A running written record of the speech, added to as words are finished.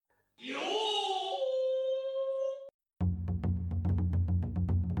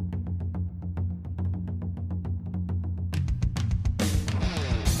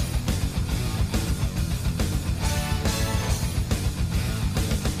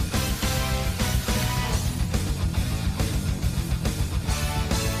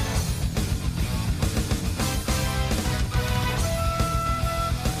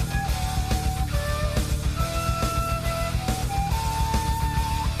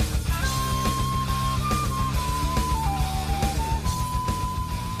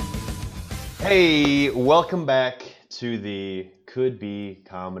Hey, welcome back to the Could Be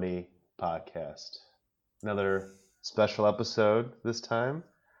Comedy podcast. Another special episode this time.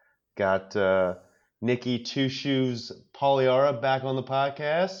 Got Nikki Two Shoes Pagliara back on the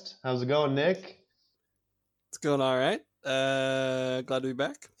podcast. How's it going, Nick? It's going all right. Glad to be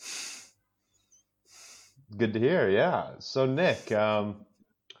back. Good to hear, yeah. So, Nick,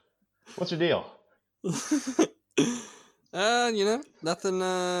 what's your deal?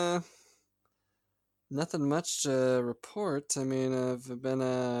 Nothing much to report. I mean, I've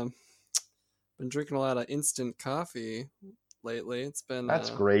been drinking a lot of instant coffee lately. It's been That's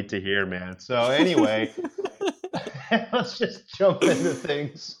great to hear, man. So, anyway, let's just jump into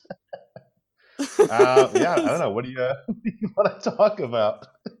things. Yeah, I don't know. What do you want to talk about?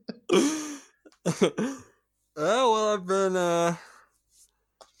 I've been I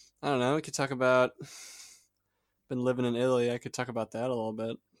don't know. We could talk about been living in Italy. I could talk about that a little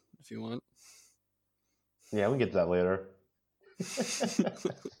bit if you want. Yeah, we can get to that later.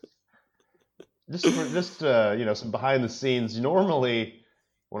 just some behind the scenes. Normally,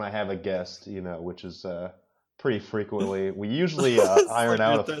 when I have a guest, which is pretty frequently, we usually iron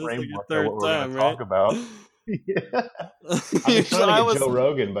out a framework of what we're going to talk about. Yeah. I've been trying to get Joe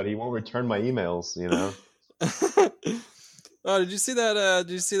Rogan, but he won't return my emails. Oh, did you see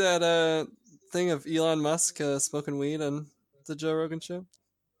that? Thing of Elon Musk smoking weed on the Joe Rogan show?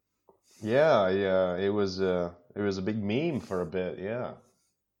 Yeah, it was a big meme for a bit. Yeah.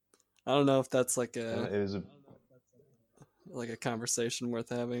 I don't know if that's like it was a conversation worth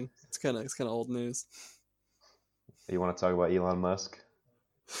having. It's kind of old news. You want to talk about Elon Musk?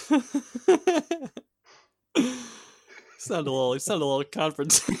 Sound a little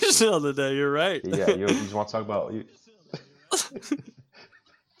confrontational today. You're right. Yeah, you just want to talk about.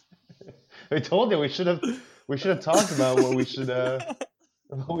 I told you we should have talked about what we should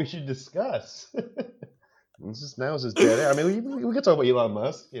discuss. Now it's just dead air. I mean, we could talk about Elon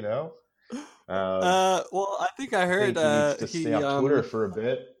Musk, Well, I think I heard he needs to stay off Twitter for a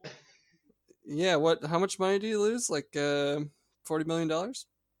bit. Yeah, how much money do you lose? Like $40 million? $20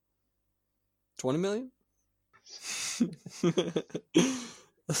 million?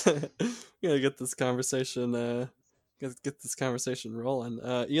 Gotta get this conversation rolling.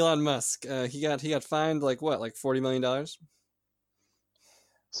 Elon Musk, he got fined like what, like $40 million?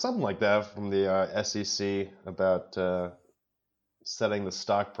 Something like that from the SEC about setting the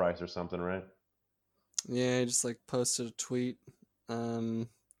stock price or something, right? Yeah, he just like posted a tweet.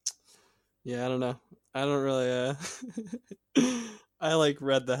 Yeah, I don't know. I don't really I like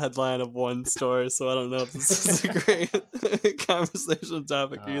read the headline of one story, so I don't know if this is a great conversation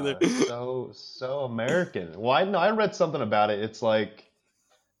topic either. So American. Well, I read something about it. It's like,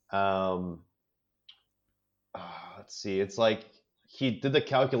 let's see. It's like he did the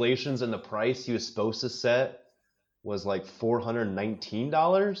calculations and the price he was supposed to set was like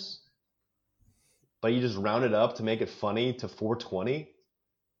 $419, but you just rounded up to make it funny to $420.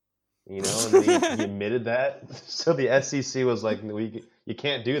 And then he admitted that. So the SEC was like, you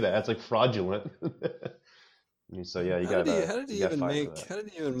can't do that. That's like fraudulent. So yeah, you got. How did he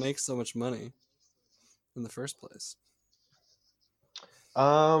even make so much money in the first place?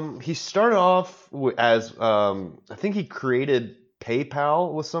 He started off as I think he created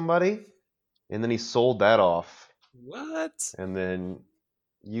PayPal with somebody, and then he sold that off. What? And then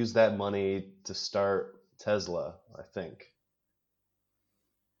used that money to start Tesla, I think.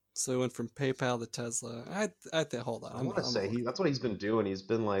 So he went from PayPal to Tesla. I think. Hold on. I want to say that's what he's been doing. He's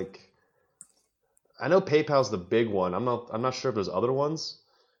been like, I know PayPal's the big one. I'm not sure if there's other ones,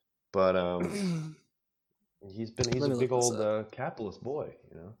 but he's a big old capitalist boy,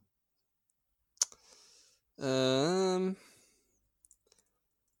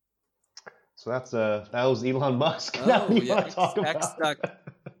 So that was Elon Musk. Now you want to talk about?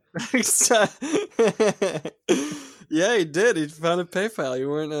 Yeah, he did. He founded PayPal. You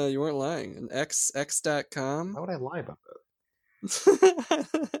weren't lying. And x.com. Why would I lie about that?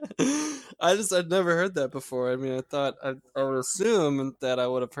 I'd never heard that before. I mean, I thought I would assume that I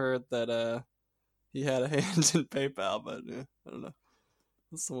would have heard that he had a hand in PayPal, but I don't know.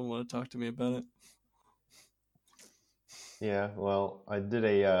 Does someone want to talk to me about it? Yeah, well, I did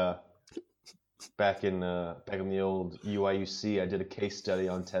a back in the old UIUC. I did a case study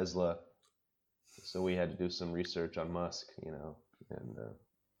on Tesla. So we had to do some research on Musk, and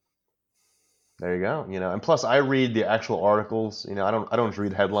there you go, And plus, I read the actual articles. I don't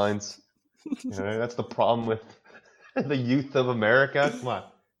read headlines. That's the problem with the youth of America. Come on.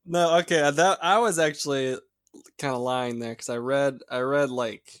 No, okay. I was actually kind of lying there because I read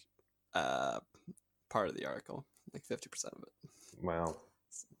like part of the article, like 50% of it. Wow.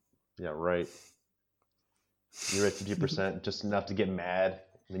 Yeah, right. You're at 50%, just enough to get mad.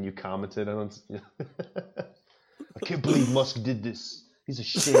 And then you commented on it. I can't believe Musk did this. He's a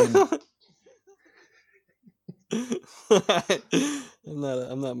shame.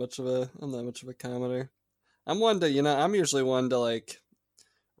 I'm not much of a commenter. I'm one to, I'm usually one to like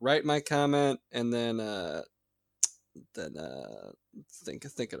write my comment and then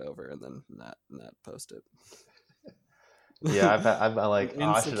think it over and then not post it. Yeah, I've like, An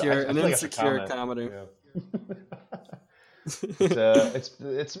I insecure feel like I should comment. commenter. Yeah.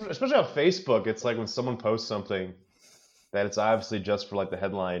 It's especially on Facebook. It's like when someone posts something that it's obviously just for like the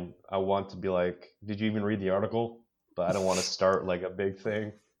headline. I want to be like, did you even read the article? But I don't want to start like a big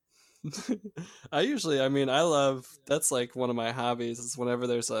thing. I love, that's like one of my hobbies is whenever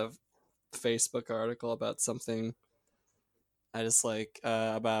there's a Facebook article about something I just like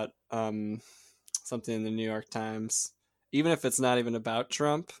about something in the New York Times, even if it's not even about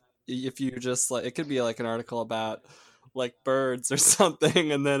Trump. If you just like, it could be like an article about like birds or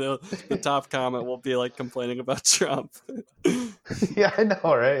something, and then the top comment will be like complaining about Trump. Yeah, I know,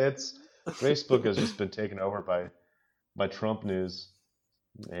 right? It's Facebook has just been taken over by Trump news,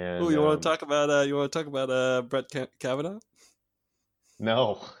 Oh, and you want to talk about Brett Kavanaugh?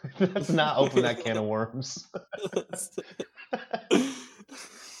 no, let's not open that can of worms. I'm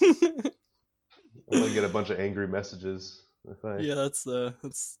gonna get a bunch of angry messages Yeah, that's if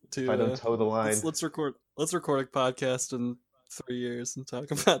too. I don't toe the line. Let's record a podcast in 3 years and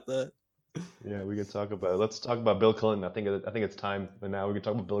talk about that. Yeah, we can talk about it. Let's talk about Bill Clinton. I think it's time, and now we can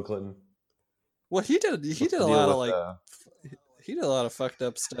talk about Bill Clinton. Well, he did What's a the deal lot of with like he did a lot of fucked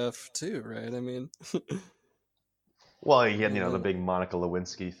up stuff too, right? I mean, Well, he had and the then big Monica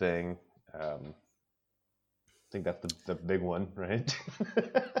Lewinsky thing. I think that's the big one, right?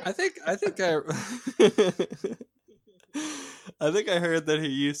 I think I I think I heard that he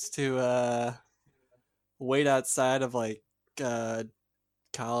used to wait outside of like uh,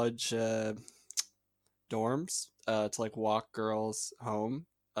 college dorms to like walk girls home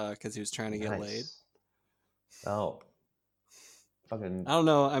because he was trying to get laid. Nice. Oh, fucking I don't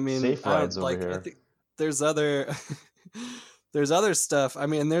know. I mean, safe I don't rides over like. I here. think there's other there's other stuff. I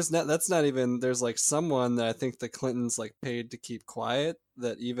mean, there's not. That's not even. There's like someone that I think the Clintons like paid to keep quiet.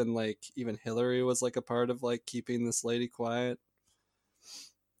 That even Hillary was like a part of like keeping this lady quiet.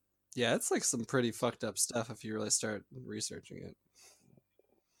 Yeah, it's like some pretty fucked up stuff if you really start researching it.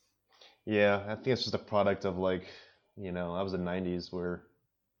 Yeah, I think it's just a product of like, that was the 90s where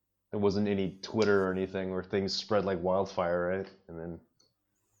there wasn't any Twitter or anything where things spread like wildfire, right? And then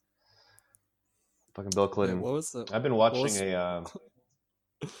fucking Bill Wait, Clinton. what was the? I've been What watching was? a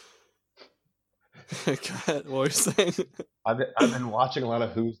God, what were you saying? I've been watching a lot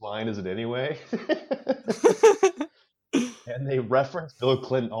of Whose Line Is It Anyway? And they reference Bill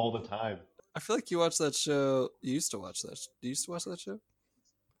Clinton all the time. I feel like you watched that show. You used to watch that. You used to watch that show.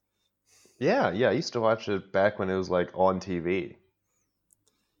 Yeah, I used to watch it back when it was like on TV.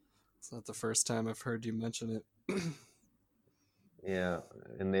 It's not the first time I've heard you mention it. Yeah,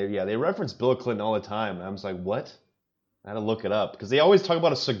 and they reference Bill Clinton all the time. And I was like, what? I had to look it up because they always talk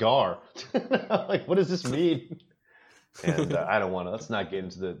about a cigar. Like, what does this mean? And I don't want to. Let's not get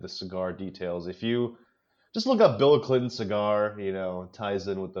into the cigar details. If you just look up Bill Clinton cigar, ties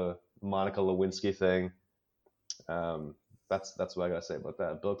in with the Monica Lewinsky thing. That's what I gotta say about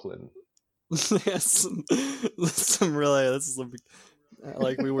that. Bill Clinton. Yes, some really. This is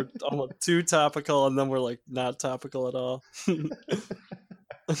like we were almost too topical, and then we're like not topical at all.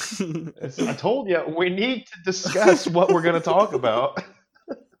 I told you we need to discuss what we're gonna talk about.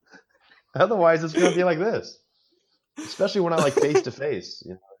 Otherwise, it's gonna be like this. Especially when I like face to face.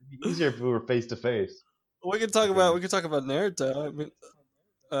 It'd be easier if we were face to face. We could talk about Naruto. I mean,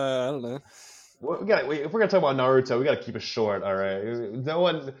 I don't know. Well, if we're gonna talk about Naruto, we gotta keep it short. All right. No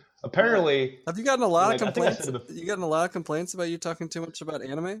one apparently. Have you gotten a lot of I think I complaints? said You gotten a lot of complaints about you talking too much about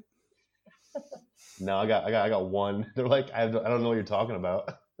anime? No, I got one. They're like, I don't know what you're talking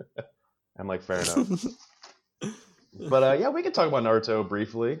about. I'm like, fair enough. But yeah, we can talk about Naruto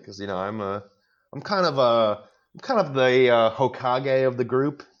briefly because I'm kind of the Hokage of the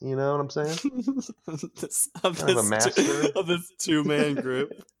group. You know what I'm saying? Kind of a master of this 2-man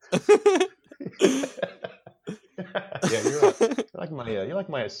group. Yeah, you're like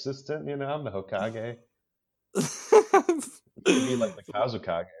my assistant. I'm the Hokage. You could be like the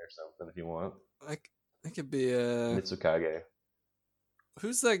Kazukage or something if you want. I could be Mitsukage.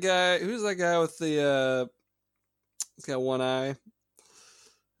 Who's that guy? Who's that guy with the he's got one eye?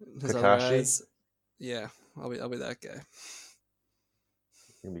 His other Kakashi? eyes. Yeah, I'll be that guy.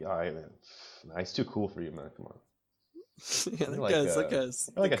 You're gonna be alright, man. Nah, he's too cool for you, man. Come on. Yeah, You're that guy's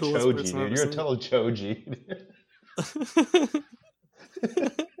you're the like a coolest choji, person I've dude. ever You're a seen. total choji.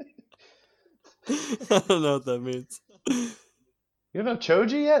 I don't know what that means. You don't know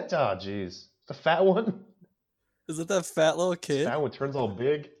choji yet? Oh, jeez. The fat one? Is it that fat little This kid? fat one turns all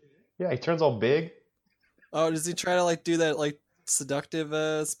big. Yeah, he turns all big. Oh, does he try to like do that like seductive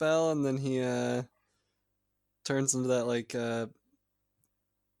spell, and then he turns into that like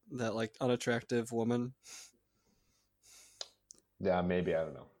unattractive woman? Yeah, maybe. I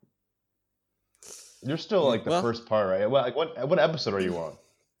don't know. You're still Yeah. like the Well, first part, right? Well, like what episode are you on?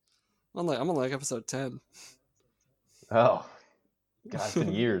 I'm on like episode 10. Oh, God, it's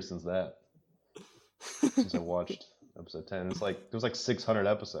been years since I watched episode 10. There's like 600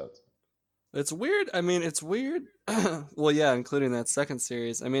 episodes. It's weird. I mean, it's weird. Well, yeah, including that second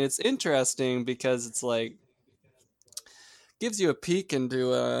series. I mean, it's interesting because it's like gives you a peek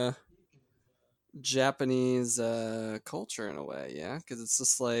into Japanese culture in a way, yeah. Because it's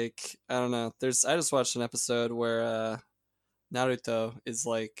just like I don't know. I just watched an episode where Naruto is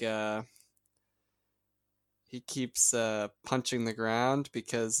like he keeps punching the ground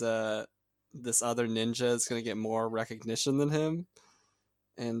because this other ninja is gonna get more recognition than him,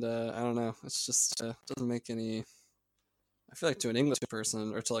 and I don't know. It's just doesn't make any. I feel like to an English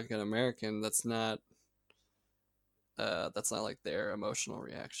person or to like an American, that's not like their emotional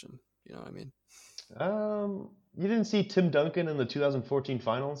reaction. You know what I mean? You didn't see Tim Duncan in the 2014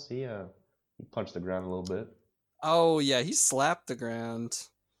 finals? He punched the ground a little bit. Oh yeah, he slapped the ground.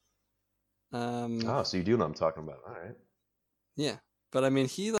 Oh, so you do know what I'm talking about. All right. Yeah, but I mean,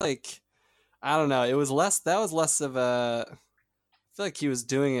 he like I don't know. It was less. That was less of a. I feel like he was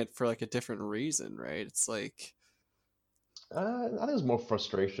doing it for like a different reason, right? It's like I think it was more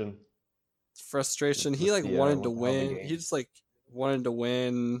frustration frustration. He like wanted to with how the win. He game. just like wanted to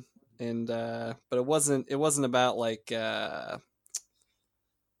win, and but it wasn't. It wasn't about like I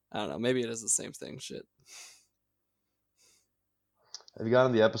don't know. Maybe it is the same thing. Shit. Have you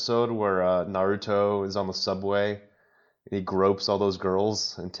gotten the episode where Naruto is on the subway and he gropes all those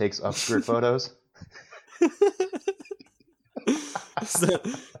girls and takes upskirt photos? So,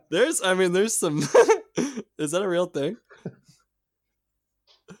 I mean, there's some. Is that a real thing?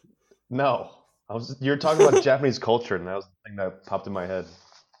 No, you're talking about Japanese culture, and that was the thing that popped in my head.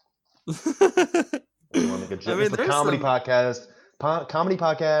 You want to make a joke? I mean, It's a there's comedy some. podcast. Comedy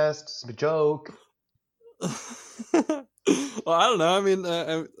podcast. It's a joke. Well, I don't know. I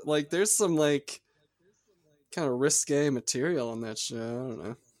mean, like, there's some like kind of risque material on that show. I don't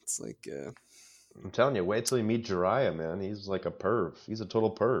know. It's like, I'm telling you, wait till you meet Jiraiya, man. He's like a perv. He's a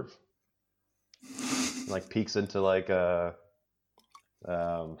total perv. Like peeks into like hot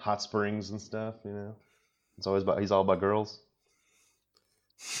springs and stuff. You know, he's all about girls.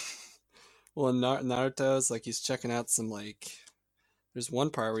 well, Naruto's like he's checking out some like. There's one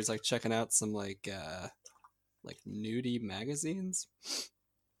part where he's like checking out some like nudie magazines.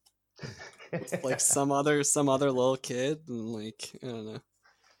 With, like some other little kid, and like I don't know.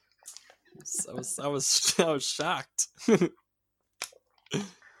 I was shocked.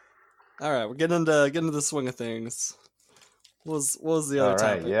 All right, we're getting into the swing of things. What was the other All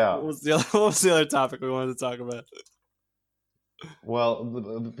right, topic? yeah. What was the other topic we wanted to talk about? Well,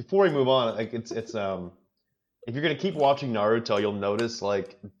 before we move on, like it's if you're gonna keep watching Naruto, you'll notice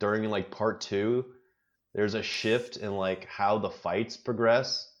like during like part 2, there's a shift in like how the fights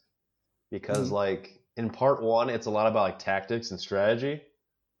progress because Mhm. like in part 1, it's a lot about like tactics and strategy,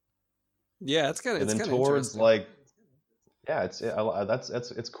 Yeah, and it's then kind of towards interesting. like yeah,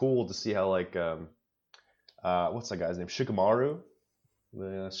 it's cool to see how like what's that guy's name? Shikamaru,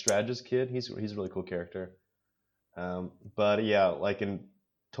 the strategist kid. He's a really cool character. But yeah, like in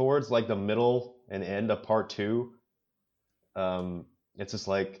towards like the middle and end of part 2, it's just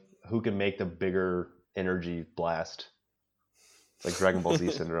like who can make the bigger energy blast. It's like Dragon Ball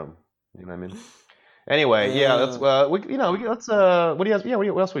Z syndrome. You know what I mean? Anyway, yeah, let's Uh, let's what do you yeah,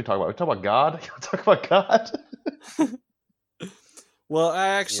 what else we talk about? We talk about God. You want to talk about God? well,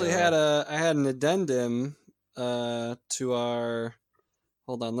 You I had an addendum to our.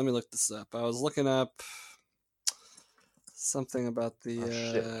 Hold on, let me look this up. I was looking up something about Oh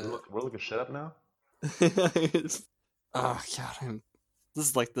shit, the. we're looking shit up now. Oh god, this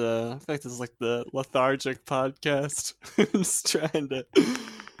is like I feel like this is like the lethargic podcast. I'm just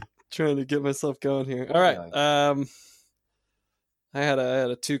trying to get myself going here. All right. Yeah. I had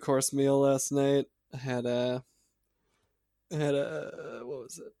a 2-course meal last night. I had a what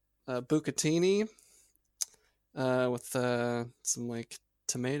was it? Bucatini with some like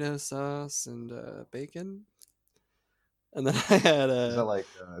tomato sauce and bacon. And then I had Is that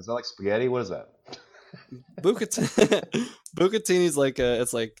like spaghetti? What is that? Bucatini's like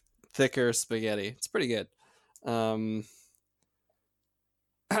it's like thicker spaghetti. It's pretty good. Um,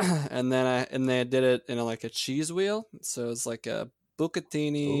 and they did it in like a cheese wheel, so it's like a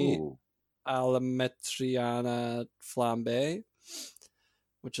bucatini Ooh, alla metriana flambe,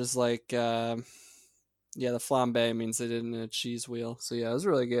 which is like yeah, the flambe means they did it in a cheese wheel. So yeah, it was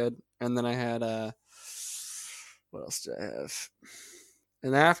really good. And then I had what else did I have?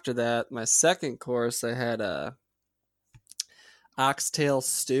 And after that, my second course, I had a oxtail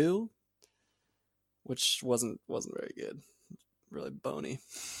stew, which wasn't very good. Really bony.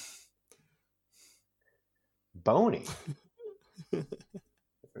 bony.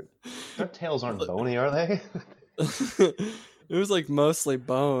 Their tails aren't bony, are they? It was like mostly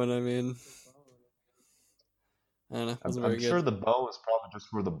bone. I mean, I don't know. It I'm, wasn't I'm very good. sure the bone is probably just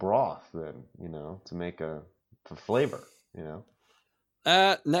for the broth, then, to make for flavor. No,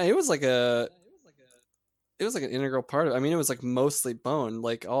 it was like an integral part of it. I mean, it was like mostly bone,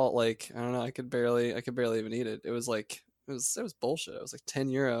 like all like I don't know. I could barely even eat it. It was like it was bullshit. It was like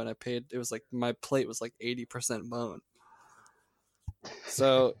 €10, and I paid. It was like my plate was like 80% bone.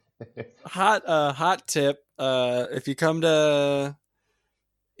 So hot tip. If you come to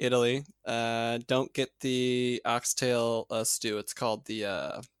Italy, don't get the oxtail stew. It's called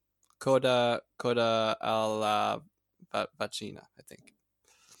the coda alla vacina, I think.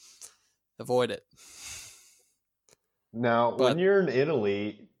 Avoid it. Now, when But you're in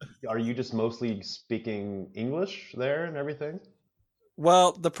Italy, are you just mostly speaking English there and everything?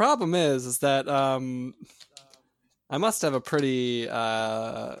 well, the problem is that I must have a pretty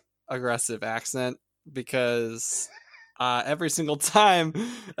aggressive accent because every single time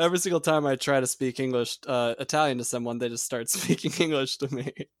I try to speak English, Italian to someone, they just start speaking English to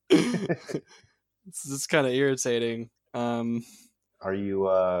me. It's just kind of irritating. Are you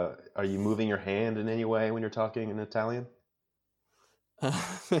moving your hand in any way when you're talking in Italian? A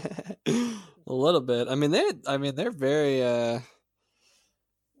little bit. They're very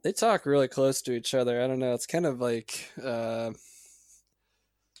they talk really close to each other. I don't know. It's kind of like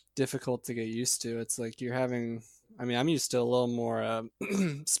difficult to get used to. It's like you're having. I mean, I'm used to a little more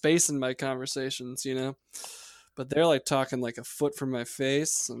space in my conversations, but they're like talking like a foot from my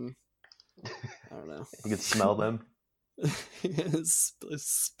face, and I don't know. You can smell them.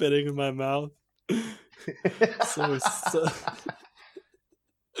 Spitting in my mouth. So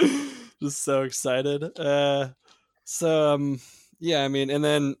just so excited. Yeah, I mean,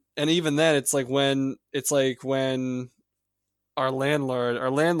 and even then, it's like when our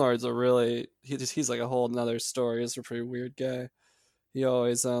landlord's a really he's like a whole nother story. He's a pretty weird guy. He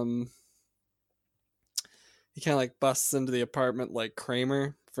always he kind of like busts into the apartment like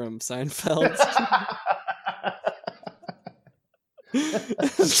Kramer from Seinfeld.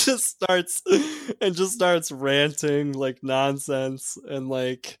 just starts ranting like nonsense, and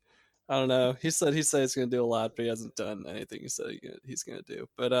like I don't know. He said he's gonna do a lot, but he hasn't done anything he said he's gonna do.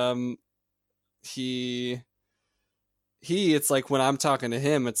 But he it's like when I'm talking to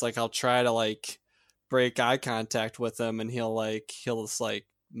him, it's like I'll try to like break eye contact with him, and he'll just like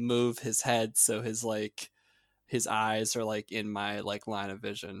move his head so his eyes are like in my like line of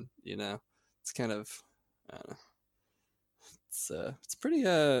vision. It's kind of I don't know. It's pretty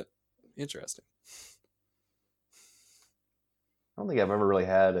interesting. I don't think I've ever really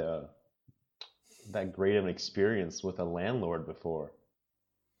had that great of an experience with a landlord before.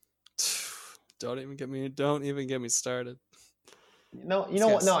 Don't even get me started. No, you know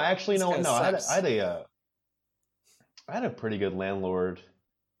what? No, actually, This no, guy no. sucks. I had a pretty good landlord.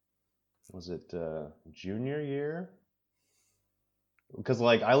 Was it junior year? Because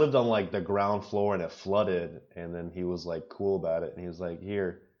like I lived on like the ground floor and it flooded, and then he was like cool about it, and he was like,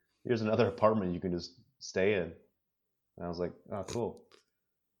 here's another apartment you can just stay in. And I was like, oh, cool.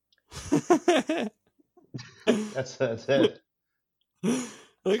 That's it.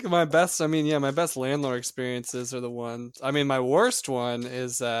 Like my best, my best landlord experiences are the ones. I mean, my worst one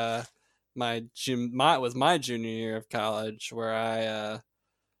is it was my junior year of college where I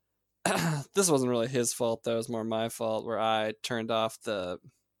this wasn't really his fault though, it was more my fault where I turned off the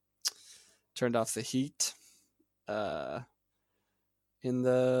heat in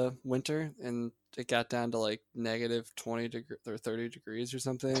the winter, and it got down to like negative 20 or 30 degrees or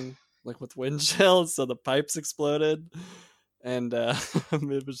something, like with wind chills, so the pipes exploded. And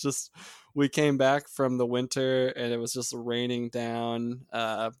it was just we came back from the winter and it was just raining down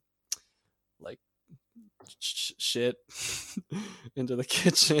like shit into the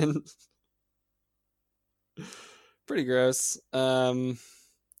kitchen. Pretty gross. But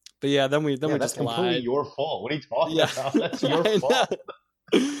yeah, then we Yeah, we that's just completely lied. your fault. What are you talking Yeah, about? That's your I know. fault.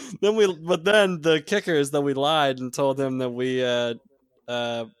 But then the kicker is that we lied and told him that we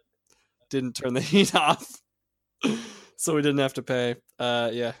didn't turn the heat off, so we didn't have to pay.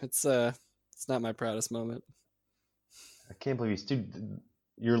 Yeah, it's not my proudest moment. I can't believe you, dude.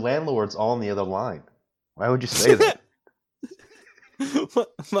 Your landlord's on the other line. Why would you say that?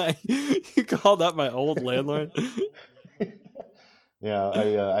 You called out my old landlord? Yeah,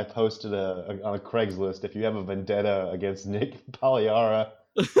 I posted on a Craigslist. If you have a vendetta against Nick Pagliara,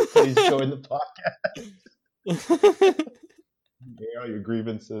 please join the podcast. Air your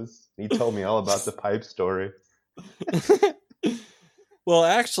grievances. He told me all about the pipe story. Well,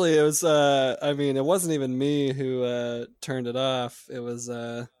 actually, it was. I mean, it wasn't even me who turned it off. It was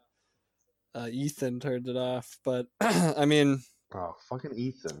Ethan turned it off. But I mean, Oh, fucking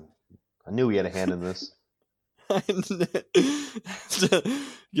Ethan! I knew he had a hand in this.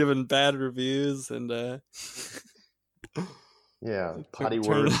 Giving bad reviews and yeah, potty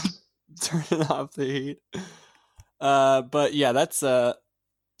words. Turning off the heat. But yeah, that's so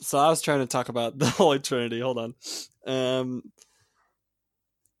I was trying to talk about the Holy Trinity. Hold on.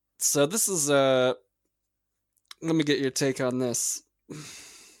 So this is let me get your take on this.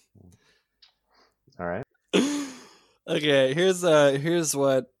 All right. Okay, here's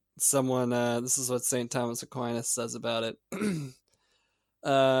what someone this is what St. Thomas Aquinas says about it.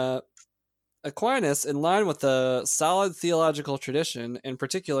 Aquinas, in line with a solid theological tradition, and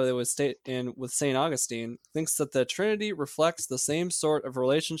particularly with St. Augustine, thinks that the Trinity reflects the same sort of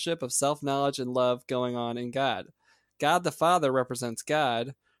relationship of self-knowledge and love going on in God. God the Father represents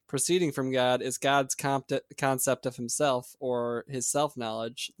God. Proceeding from God is God's concept of himself, or his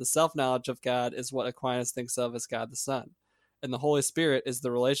self-knowledge. The self-knowledge of God is what Aquinas thinks of as God the Son. And the Holy Spirit is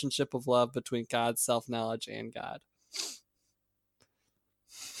the relationship of love between God's self-knowledge and God.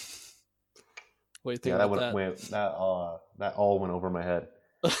 What do you think about that? That all went over my head.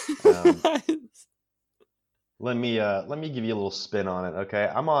 Let me give you a little spin on it, okay?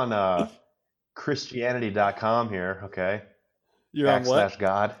 I'm on Christianity.com here, okay? You're on what?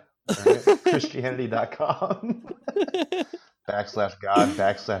 God. All right? Christianity.com.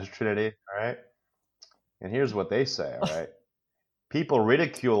 /God, /Trinity, all right? And here's what they say, all right? People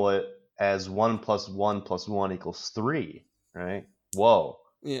ridicule it as 1 + 1 + 1 = 3, right? Whoa.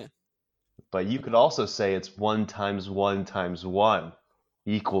 Yeah. But you could also say it's 1 × 1 × 1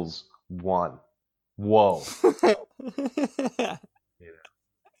 = 1. Whoa.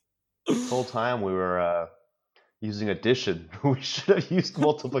 This whole time we were using addition. We should have used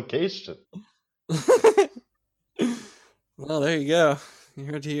multiplication. Well, there you go. You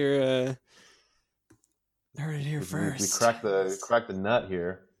heard it here first. We cracked the nut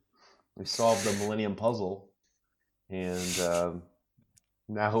here. We solved the Millennium Puzzle, and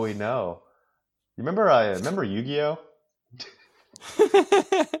now we know. You remember Yu-Gi-Oh?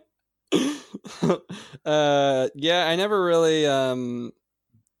 Yeah, I never really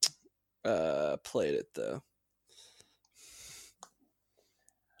played it though.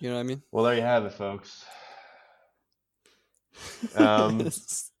 You know what I mean? Well, there you have it, folks. Well,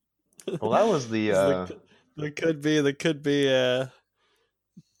 that was the. There could be a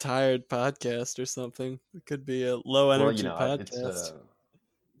tired podcast or something. It could be a low energy podcast.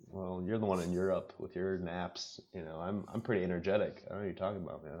 Well, you're the one in Europe with your naps. You know, I'm pretty energetic. I don't know what you're talking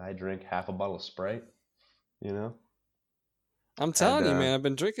about, man. I drink half a bottle of Sprite. You know. I'm telling you, man. I've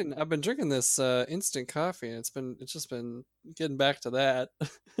been drinking this instant coffee, and it's just been getting back to that.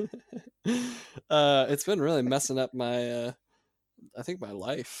 It's been really messing up my I think my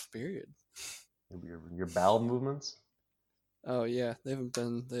life. Period. Your bowel movements. Oh yeah, they have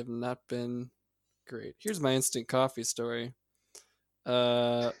not been great. Here's my instant coffee story.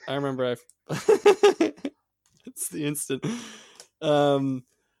 I remember it's the instant. I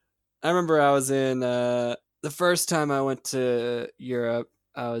remember I was in the first time I went to Europe.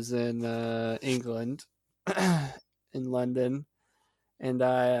 I was in England, in London, and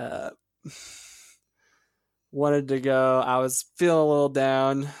I wanted to go. I was feeling a little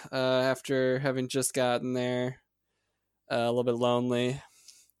down after having just gotten there, a little bit lonely,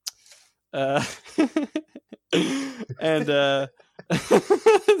 and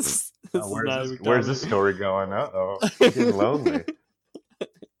where's this story going? Getting lonely.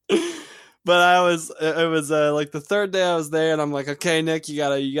 But it was like the third day I was there, and I'm like, okay, Nick, you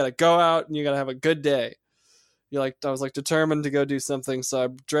gotta go out and you gotta have a good day. I was like determined to go do something, so I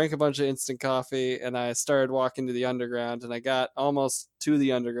drank a bunch of instant coffee and I started walking to the underground, and I got almost to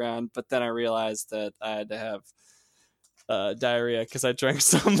the underground, but then I realized that I had to have diarrhea because I drank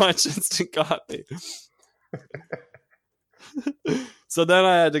so much instant coffee. So then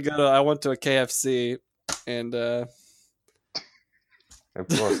I went to a KFC, and Of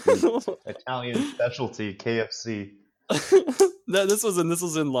course, the Italian specialty, KFC. No, this was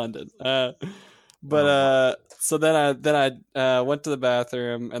in London. But Oh my so then I went to the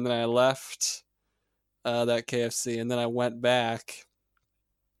bathroom and then I left that KFC and then I went back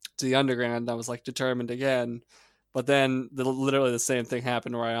to the underground and I was like determined again. But then literally the same thing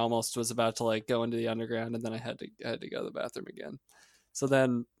happened where I almost was about to like go into the underground and then I had to go to the bathroom again. So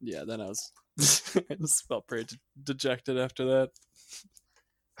then yeah, then I was I just felt pretty dejected after that.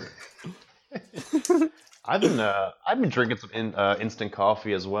 God. I've been drinking some instant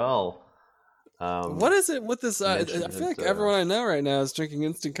coffee as well. What is it with this? I Mentioned feel it. like everyone I know right now is drinking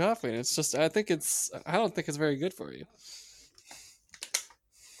instant coffee, and it's just I don't think it's very good for you.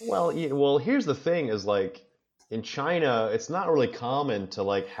 Well, well, here's the thing: is like in China, it's not really common to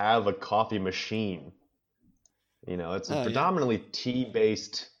like have a coffee machine. You know, it's a Oh yeah, predominantly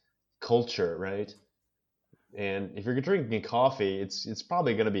tea-based culture, right? And if you're drinking coffee, it's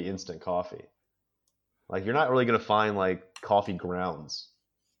probably going to be instant coffee. Like you're not really going to find like coffee grounds.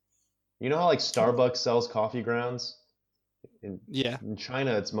 You know how like Starbucks sells coffee grounds? In yeah. in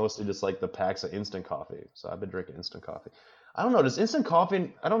China, it's mostly just like the packs of instant coffee. So I've been drinking instant coffee. I don't know. Does instant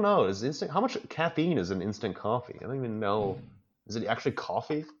coffee? I don't know. Is instant? How much caffeine is in instant coffee? I don't even know. Is it actually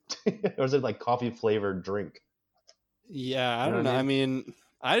coffee, or is it like coffee flavored drink? Yeah, I You know don't what I know. I mean? mean,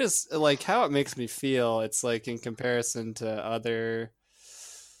 I just like how it makes me feel. It's like in comparison to other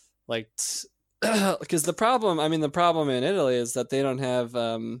like because the problem in Italy is that they don't have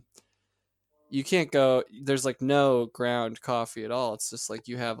you can't go there's like no ground coffee at all. It's just like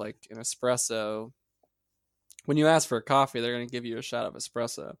you have like an espresso. When you ask for a coffee, they're going to give you a shot of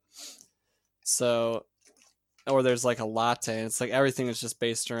espresso. So or there's like a latte and it's like everything is just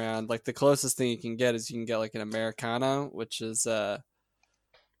based around like the closest thing you can get is you can get like an americano which is an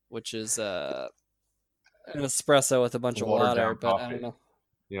espresso with a bunch of Watered water, down but I don't coffee. know.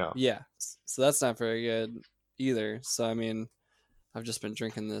 Yeah. Yeah, so that's not very good either. So I mean, I've just been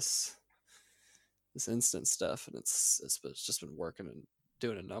drinking this instant stuff, and it's just been working and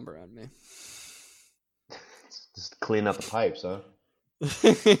doing a number on me. Just clean up the pipes, huh?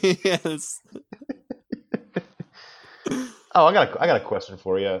 Yes. Oh, I got a question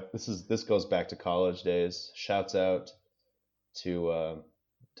for you. This goes back to college days. Shouts out to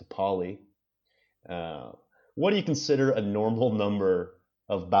Polly. Uh, what do you consider a normal number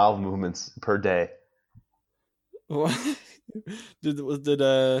of bowel movements per day? What? Did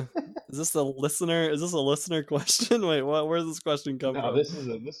is this a listener? Is this a listener question? Wait, what? Where does this question come No, from? this is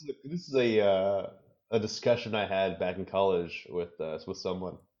a discussion I had back in college with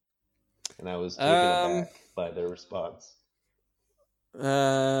someone, and I was taken Um. aback by their response.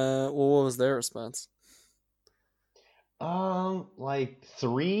 Well, what was their response? Like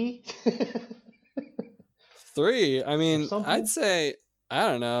three Three. I or mean, I'd something. say I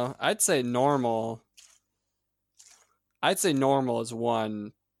don't know. I'd say normal. I'd say normal is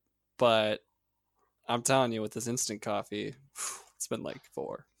one, but I'm telling you, with this instant coffee, it's been like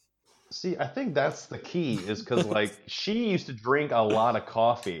four. See, I think that's the key, is because like she used to drink a lot of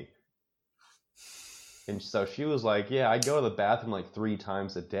coffee, and so she was like, "Yeah, I go to the bathroom like 3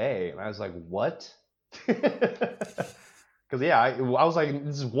 times a day," and I was like, "What?" Because yeah, I was like,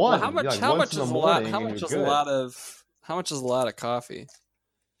 "This is Well, one, like once in the morning, and you're good." how much is a lot of coffee?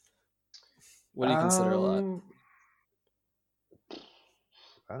 What do you consider a lot? Um,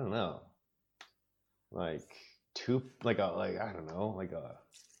 I don't know, like like I don't know, like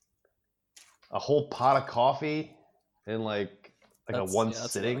a whole pot of coffee in like a one That's a lot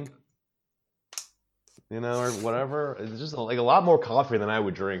of. sitting, or whatever. It's just like a lot more coffee than I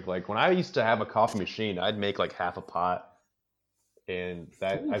would drink. Like when I used to have a coffee machine, I'd make like half a pot, and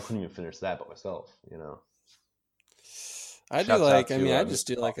that I Oof. couldn't even finish that by myself. I do Shouts out like. I to mean, I just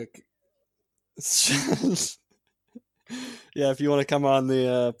Mr. do like a. Coffee. Yeah, if you want to come on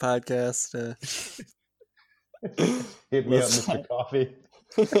the podcast, Hit me up, let's. Mr. Coffee.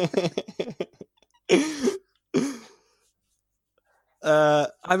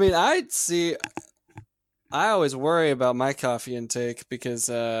 I mean, I'd see. I always worry about my coffee intake because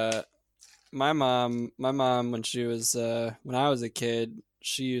my mom when I was a kid,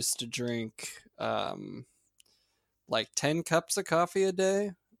 she used to drink like 10 cups of coffee a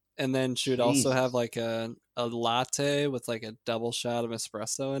day, and then she would also have Jesus. like a latte with like a double shot of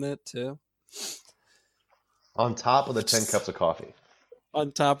espresso in it too. On top of the Which 10 is cups of coffee.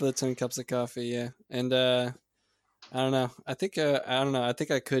 on top of the 10 cups of coffee, yeah. And I don't know. I don't know. I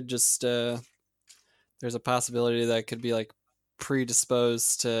think I could just there's a possibility that I could be like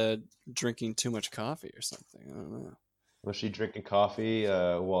predisposed to drinking too much coffee or something. I don't know. Was she drinking coffee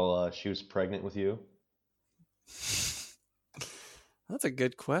while she was pregnant with you? That's a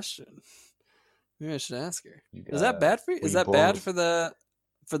good question. Maybe I should ask her. You Is that bad for you? were Is you that born bad with? for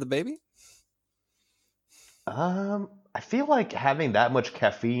the baby? I feel like having that much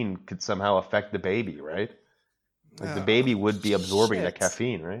caffeine could somehow affect the baby, right? Like the Oh baby would be absorbing that shit.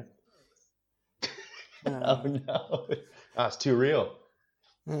 caffeine, right? Oh Oh, no, it's too real.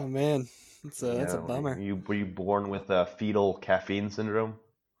 oh man, that's a Yeah, bummer. were you born with a fetal caffeine syndrome?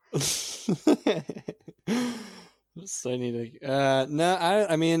 So I need to. No,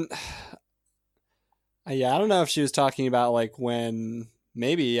 I mean, yeah, I don't know if she was talking about like when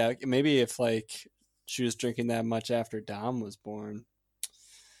maybe if like she was drinking that much after Dom was born.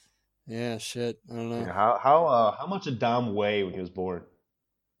 Yeah, shit. I don't know Yeah, how much did Dom weigh when he was born?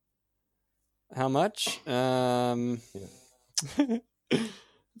 how much. Yeah.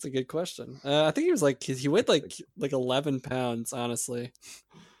 That's a good question. I think he was like he weighed Like, like 11 pounds, honestly.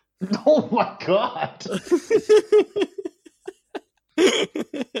 oh my God.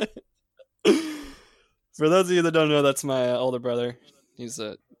 For those of you that don't know, that's my older brother. He's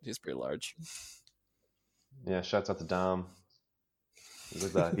pretty large. Yeah, shouts out to Dom.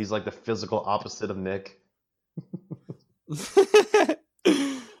 He's like the physical opposite of Nick.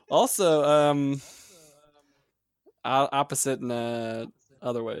 Also, opposite in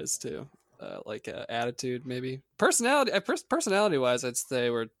other ways too, like attitude, maybe personality. Personality wise, I'd say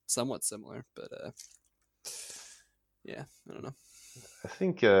we're somewhat similar, but yeah, I don't know. I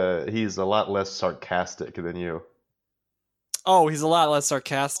think he's a lot less sarcastic than you. Oh, he's a lot less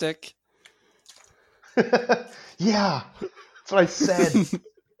sarcastic. Yeah, that's what I said.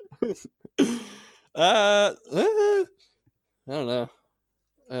 I don't know.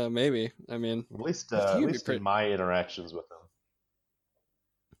 Maybe. I mean, he At can be least in pretty. my interactions with him.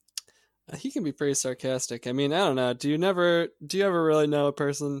 He can be pretty sarcastic. I mean, I don't know. Do you ever really know a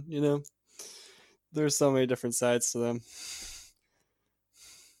person? You know, there's so many different sides to them.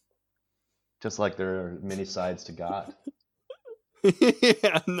 Just like there are many sides to God.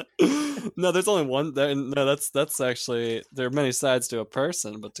 Yeah, no, no, there's only one. No, that's actually there are many sides to a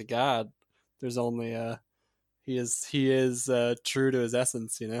person, but to God, there's only he is true to his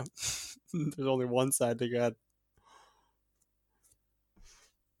essence. You know, there's only one side to God.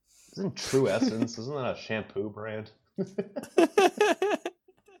 Isn't True Essence? Isn't that a shampoo brand?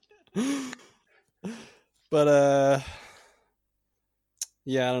 But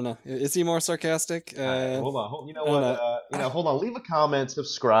yeah, I don't know. Is he more sarcastic? All right, hold on. You know I don't what? know. Hold on. Leave a comment,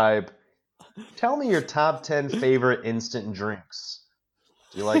 subscribe. Tell me your top 10 favorite instant drinks.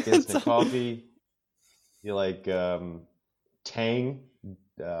 Do you like instant coffee? Do you like Tang,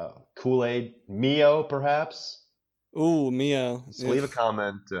 Kool-Aid, Mio, perhaps? Ooh, Mio. So Yeah. leave a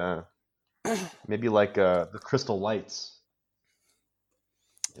comment. Maybe like the Crystal Lights,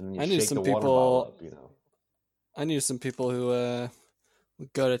 and then you I knew shake some the water bottle people. up. You know. I knew some people who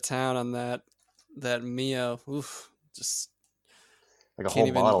would go to town on that Mio. Oof, just Like a can't whole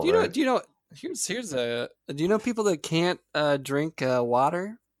even. bottle, right? Do you know? Here's a. Do you know people that can't drink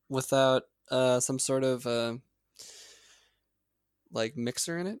water without some sort of like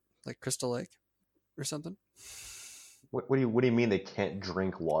mixer in it, like Crystal Lake or something? What do you mean they can't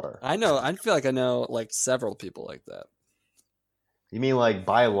drink water? I know. I feel like I know like several people like that. You mean like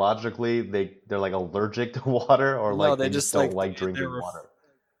biologically they're like allergic to water, or No, like they they just just don't like like they drinking were water?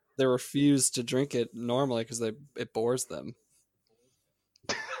 they refuse to drink it normally because it bores them.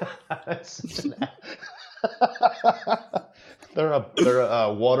 That's such an.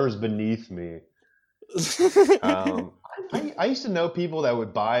 They're waters beneath me. Um, I used to know people that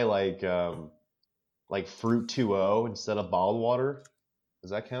would buy like Fruit 2O instead of bottled water.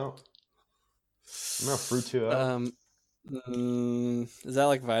 Does that count? Remember Fruit 2O? um, is that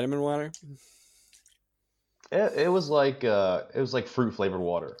like vitamin water? It was like fruit flavored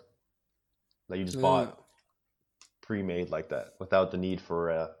water that you just bought Oh, pre-made like that without the need for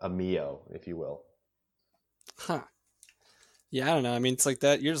a Mio, if you will. huh. Yeah, I don't know. I mean, it's like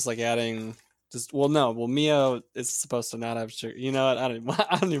that. You're just like adding. Just well, no. Well, Mio is supposed to not have sugar. You know what? I don't.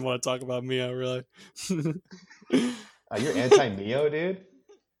 I don't even want to talk about Mio really. You're anti-Mio, dude?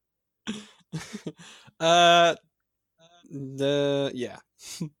 uh, the yeah,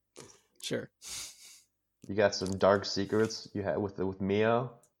 sure. You got some dark secrets you had with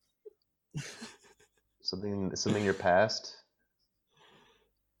Mio? Something in your past?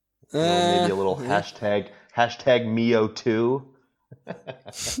 Uh, Maybe a little yeah. hashtag Mio 2.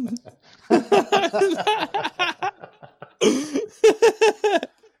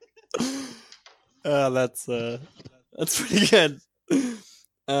 That's pretty good.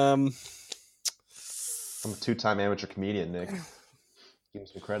 Um, I'm a two-time amateur comedian, Nick. Give me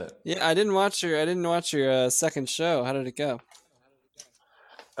some credit. yeah, I didn't watch your second show. How did it go?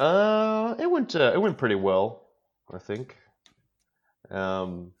 It went pretty well, I think.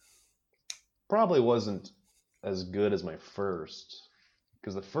 Um, Probably wasn't as good as my first,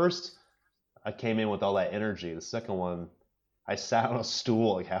 because the first I came in with all that energy. The second one, I sat on a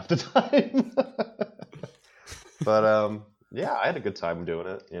stool like half the time. But yeah, I had a good time doing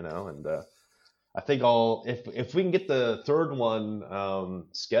it, and I think if we can get the third one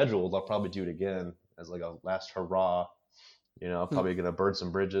scheduled, I'll probably do it again as like a last hurrah. Probably gonna burn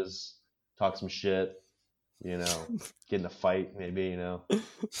some bridges, talk some shit, get in a fight maybe.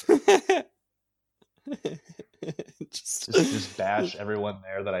 Just bash everyone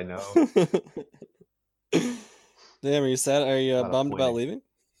there that I know. Damn, are you sad? Are you A lot of bummed about pointing. leaving?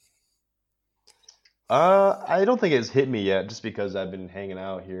 I don't think it's hit me yet, just because I've been hanging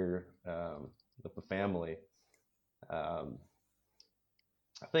out here with the family. Um,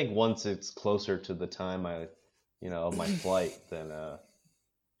 I think once it's closer to the time of my flight, then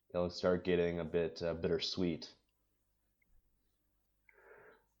it'll start getting a bit bittersweet.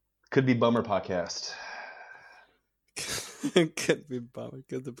 Could be bummer podcast. Could be a bummer.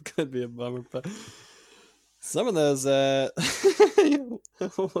 Could be a bummer, but some of those. What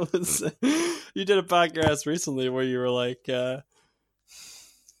was that? You did a podcast recently where you were like,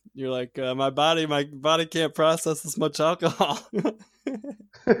 my body can't process this much alcohol.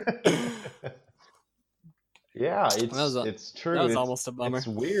 Yeah, That it's true. was It's almost a bummer. it's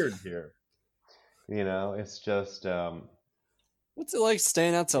weird here. It's just What's it like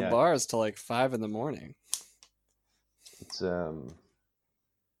staying out till yeah, bars till like 5 in the morning? it's it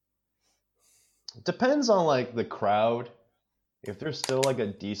depends on like the crowd. If there's still like a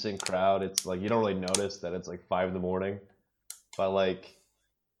decent crowd, it's like you don't really notice that it's like 5 in the morning. But like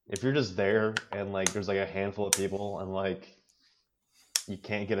if you're just there and like there's like a handful of people and like you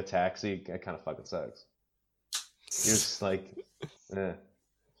can't get a taxi, it kind of fucking sucks. You're just like, eh,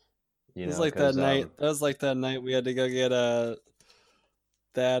 It was like that because night. That was like that night we had to go get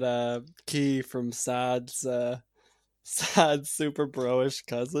that key from Saad's super bro-ish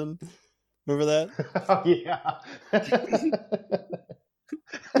cousin. Remember that? yeah,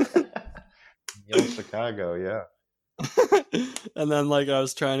 Young Chicago, yeah. And then like I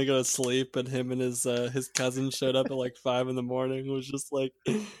was trying to go to sleep, and him and his cousin showed up at like 5 in the morning. It was just like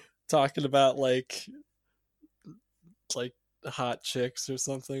talking about like hot chicks or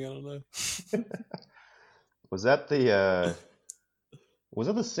something. I don't know. Was that the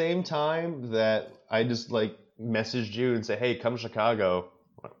same time that I just like messaged you and say, "Hey, come to Chicago,"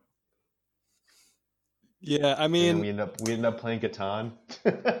 Yeah, I and then mean, we ended up playing Catan?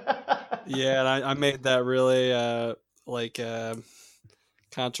 yeah, and I made that really like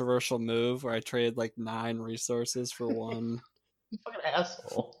controversial move where I traded like 9 resources for 1. You fucking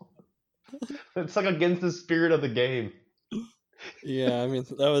asshole! It's like against the spirit of the game. Yeah, I mean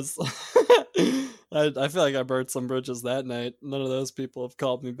that was. I feel like I burned some bridges that night. None of those people have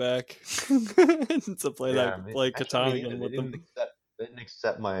called me back to Yeah, play actually, me Catan neither. again with them. They didn't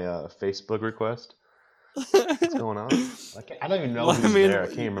accept my Facebook request. What's going on? I don't even know Well, I who's mean, there. I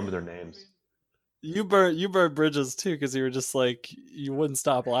can't even remember their names. you burned bridges too because you were just like you wouldn't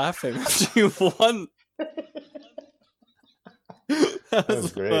stop laughing after you won. That That was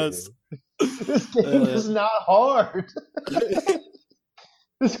was the great, most. dude. This game is not hard.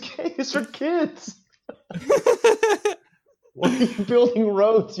 This game is for kids. Why are you building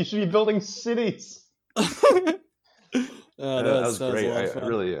roads? You should be building cities. Oh, That was that was a great. lot I of fun.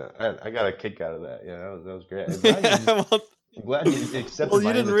 really, I got a kick out of that. Yeah, that was great. Yeah, I'm glad you accepted well, you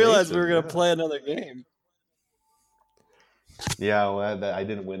my didn't realize we were invitation. gonna Yeah. play another game. Yeah, well, I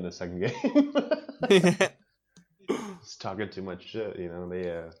didn't win the second game. Yeah. Just talking too much shit. They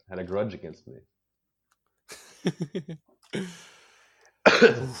had a grudge against me.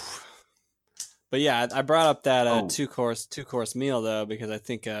 But yeah, I brought up that Oh, two course meal though because I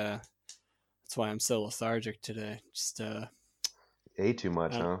think that's why I'm so lethargic today. Just ate too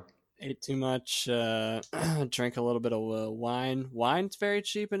much, I huh? ate too much. Drank a little bit of wine. Wine's very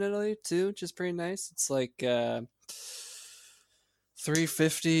cheap in Italy too, which is pretty nice. It's like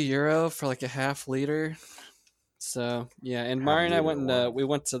 €350 for like a half liter. So yeah, and Half Mari and I liter. went and Wow. we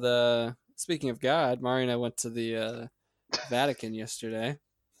went to the. Speaking of God, Mari and I went to the Vatican yesterday,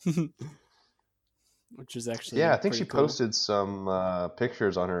 which is Yeah, actually I think she pretty cool. posted some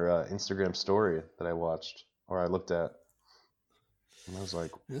pictures on her Instagram story that I watched or I looked at, and It's I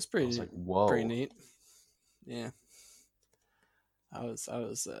was pretty like, "Whoa!" neat. Yeah, I was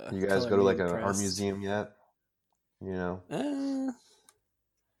You guys go to colorly like an art impressed. museum yet? You know?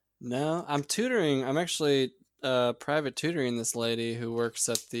 No, I'm tutoring. I'm actually private tutoring this lady who works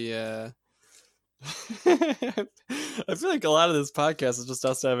at the I feel like a lot of this podcast is just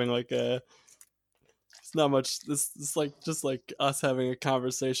us having like a. It's not much. It's like just like us having a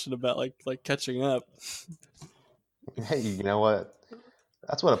conversation about like catching up. Hey, you know what?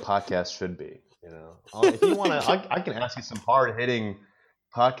 That's what a podcast should be. If you want to, I can ask you some hard hitting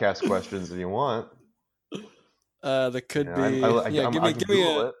podcast questions if you want. That could be. Yeah, I can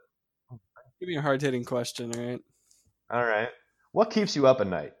Google it. Give me a hard hitting question, all right? All right. What keeps you up at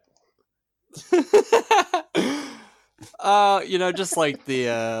night? Just like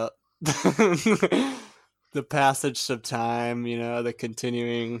the the passage of time, the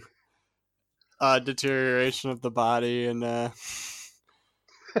continuing deterioration of the body and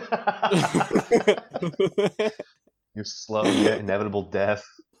Your slow yet inevitable death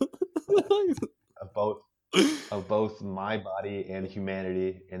of both my body and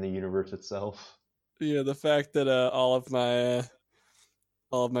humanity and the universe itself. Yeah, the fact that all of my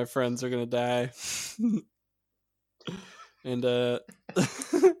friends are gonna die, and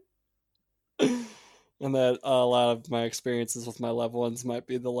and that a lot of my experiences with my loved ones might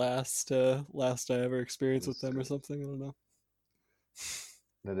be the last I ever experienced with them or something. I don't know.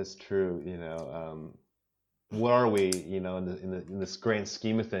 That is true. What are we? In this grand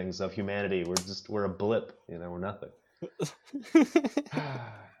scheme of things of humanity, we're a blip. We're nothing.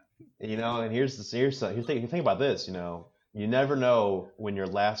 And here's the thing about this. You never know when your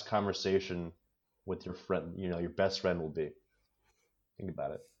last conversation with your friend, your best friend will be. Think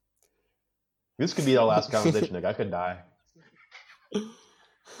about it. This could be our last conversation. Like I could die. I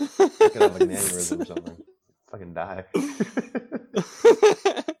could have like an aneurysm or something. Fucking die.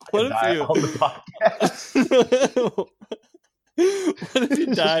 What if you on the podcast? What if you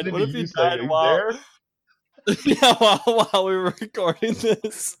died? What if you died while? Yeah, while we were recording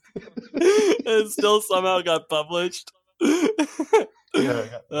this, and it still somehow got published. Yeah,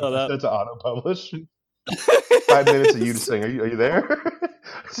 that's auto-publish. 5 minutes of you saying, "Are you there?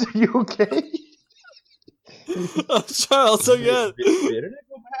 Are you okay?" Oh, Charles, so good. The internet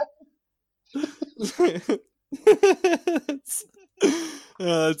go back?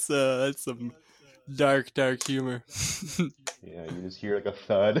 That's some dark humor. Yeah, you just hear like a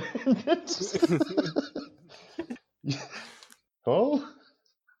thud. Oh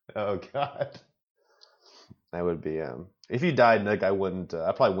God, that would be if you died, Nick, I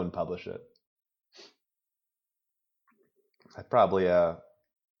probably wouldn't publish it. I'd probably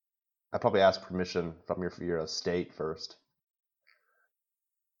ask permission from your estate first.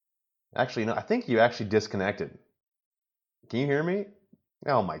 Actually, I think you actually disconnected. Can you hear me?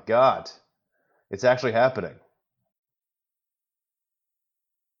 Oh my God, it's actually happening.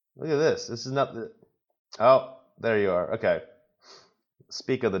 Look at this. This is not the. Oh, there you are. Okay.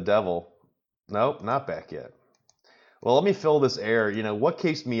 Speak of the devil. Nope, not back yet. Well, let me fill this air. What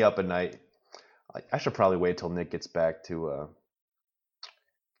keeps me up at night? I should probably wait till Nick gets back to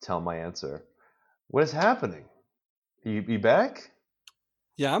tell my answer. What is happening? You back?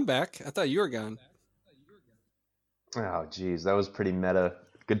 Yeah, I'm back. I thought you were gone. Oh, geez, that was pretty meta.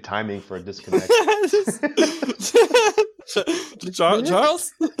 Good timing for a disconnect.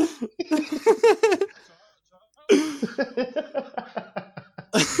 Charles?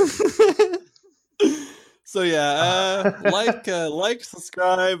 So yeah, like,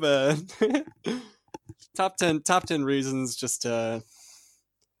 subscribe. Top 10 reasons just why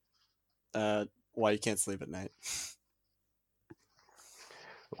you can't sleep at night.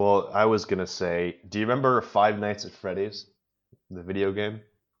 Well, I was gonna say, do you remember Five Nights at Freddy's, the video game?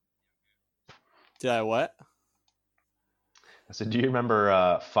 Did I what? I said, do you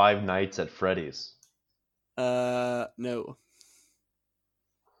remember Five Nights at Freddy's? No.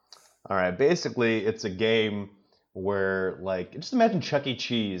 All right, basically, it's a game where, like, just imagine Chuck E.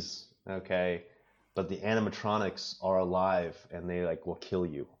 Cheese, okay, but the animatronics are alive and they like will kill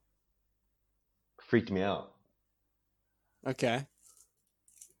you. Freaked me out. Okay.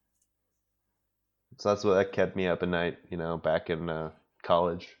 So that kept me up at night, back in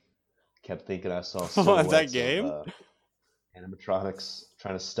college. Kept thinking I saw that game? of animatronics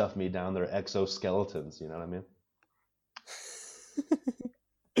trying to stuff me down their exoskeletons, you know what I mean?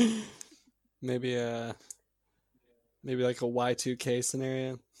 Maybe like a Y2K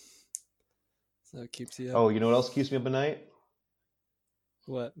scenario. So it keeps you up. Oh, you know what else keeps me up at night?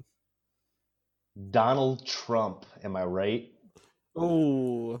 What? Donald Trump, am I right?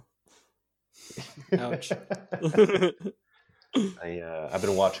 Oh. Ouch. I've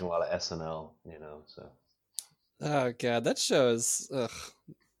been watching a lot of SNL, so. Oh God, that show is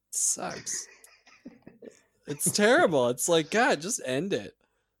sucks. It's terrible. It's like, God, just end it.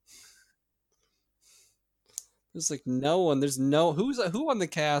 There's like no one. There's no who on the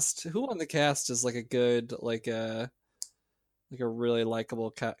cast. Who on the cast is like a good like a really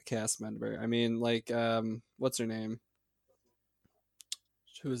likable cast member. I mean, like what's her name?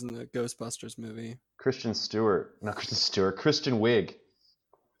 Who was in the Ghostbusters movie? Kristen Stewart. Not Kristen Stewart. Kristen Wiig.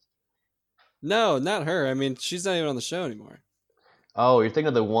 No, not her. I mean, she's not even on the show anymore. Oh, you're thinking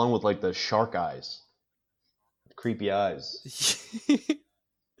of the one with like the shark eyes. Creepy eyes.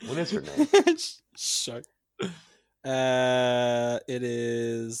 What is her name? Shark. It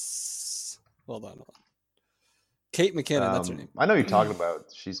is. Hold on. Kate McKinnon. That's her name. I know you're talking about.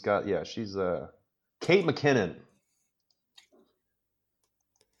 She's got she's Kate McKinnon.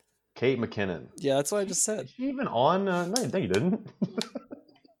 Kate McKinnon. Yeah, that's what I just said. Is she even on? No, you didn't.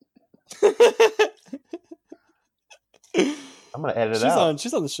 I'm gonna edit it out.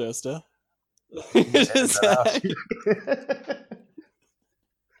 She's on the show still.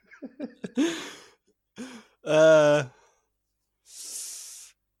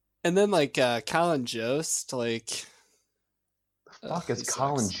 And then like Colin Jost, like the fuck is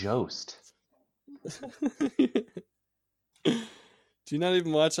Colin Jost? Do you not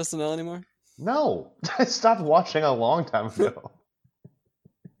even watch SNL anymore? No, I stopped watching a long time ago.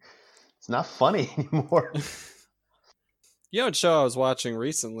 It's not funny anymore. You know what show I was watching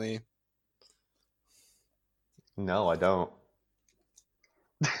recently? No, I don't.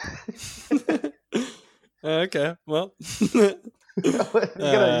 Okay, well, you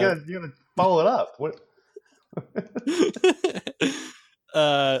gotta follow it up. What?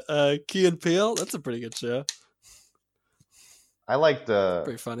 Key and Peele. That's a pretty good show. I liked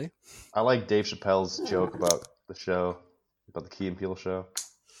pretty funny. I like Dave Chappelle's joke about the show, about the Key and Peele show.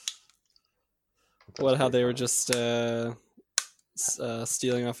 How they were just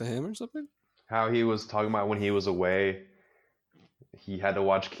stealing off of him or something? How he was talking about when he was away, he had to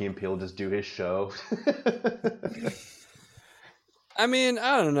watch Key and Peele just do his show. I mean,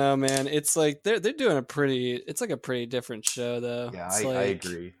 I don't know, man. It's like they're doing a pretty different show though. Yeah, I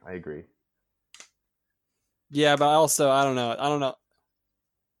agree. Yeah, but also I don't know.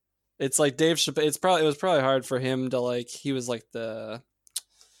 It's like Dave Chappelle. It was probably hard for him to like. He was like the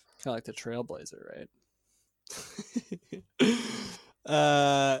kind of like the trailblazer, right?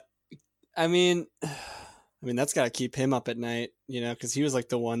 I mean that's got to keep him up at night, because he was like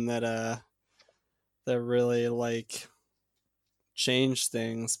the one that really like changed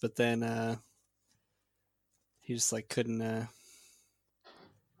things, but then he just like couldn't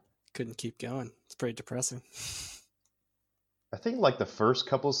keep going. It's pretty depressing. I think like the first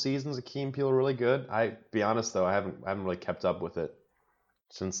couple seasons of Key and Peele are really good. I be honest though, I haven't really kept up with it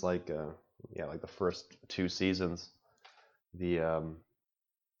since like the first 2 seasons.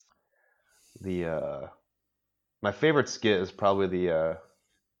 My favorite skit is probably the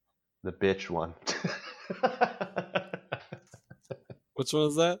bitch one. Which one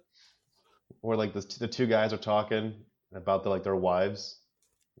is that? Where like the 2 guys are talking about their wives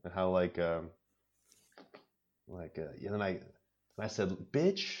and how and then I said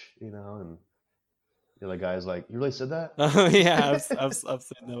bitch, and the other guy's like, you really said that? Oh yeah, I've seen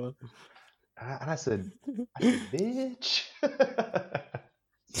that one. And I said bitch.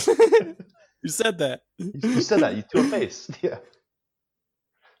 You said that. You said that. You to a face. Yeah.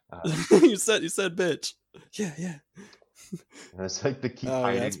 You said bitch. Yeah. And it's like the keep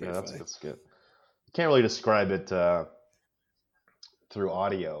hiding. Yeah, that's a good skit. You can't really describe it through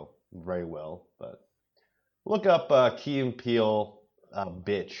audio very well, but look up Key and Peele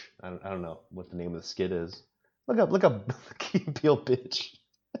bitch. I don't know what the name of the skit is. Look up Key and Peele bitch.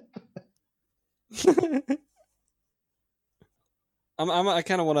 I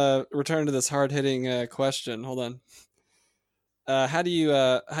kind of want to return to this hard hitting question. Hold on. How do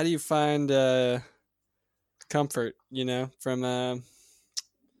you find comfort?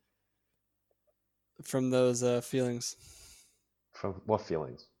 From those feelings. From what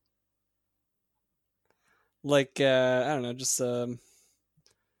feelings? Like I don't know, just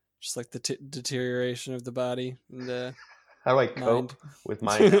like the deterioration of the body and how do I cope with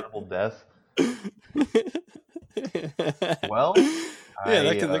my inevitable death? Well, yeah,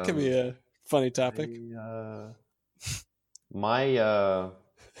 that could be a funny topic.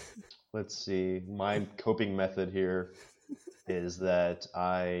 Let's see. My coping method here is that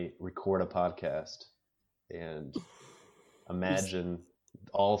I record a podcast and imagine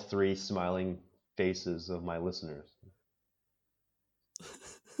all 3 smiling faces of my listeners.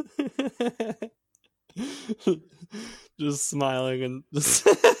 Just smiling and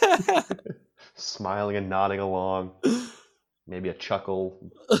smiling and nodding along. Maybe a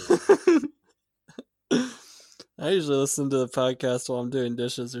chuckle. I usually listen to the podcast while I'm doing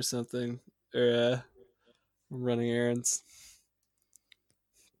dishes or something, or running errands.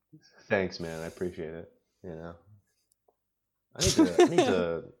 Thanks, man. I appreciate it. I need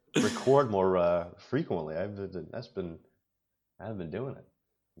to record more frequently. I haven't been doing it.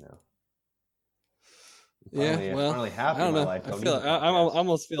 You know, finally I happy in don't my know. life. I Don't feel need the I podcast.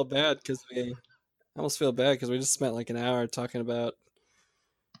 almost feel bad because we just spent like an hour talking about.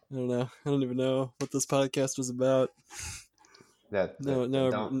 I don't know. I don't even know what this podcast was about. No, we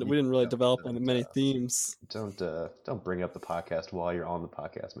didn't really develop on many themes. Don't bring up the podcast while you're on the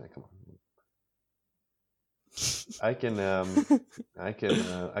podcast, man. Come on. I can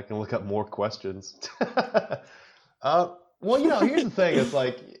look up more questions. Well, here's the thing. It's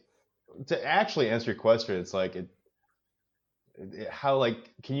like, to actually answer your question, it's like how,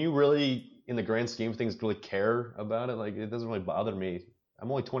 like, can you really, in the grand scheme of things, really care about it? Like, it doesn't really bother me. I'm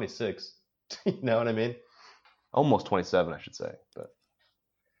only 26. You know what I mean? Almost 27, I should say. But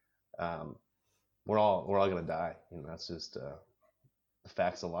we're all gonna die. That's just the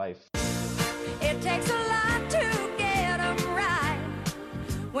facts of life. It takes a lot to get 'em right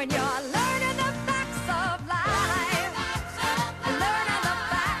when you're learning the facts of life. Learning the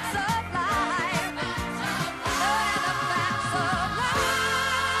facts of life. Learning the facts of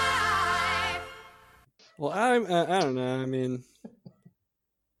life. Well, I don't know. I mean,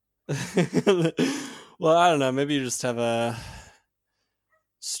 well, I don't know. Maybe you just have a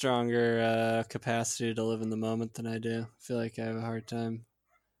stronger capacity to live in the moment than I do. I feel like I have a hard time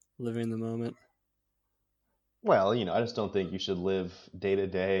living in the moment. Well, I just don't think you should live day to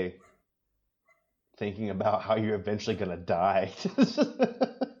day thinking about how you're eventually gonna die.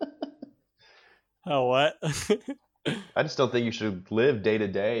 Oh, what? I just don't think you should live day to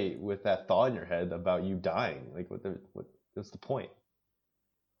day with that thought in your head about you dying. Like, what's the point?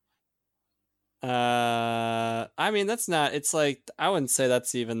 I mean, that's not. It's like, I wouldn't say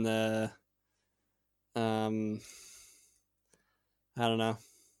that's even the. I don't know.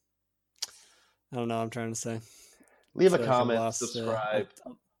 What I'm trying to say. Leave a comment, subscribe.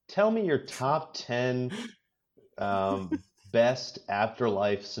 Tell me your top 10 best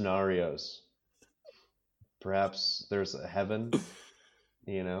afterlife scenarios. Perhaps there's a heaven,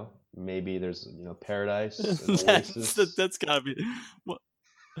 maybe there's paradise, an oasis. That's gotta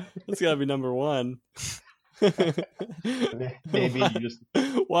be number one. Maybe you just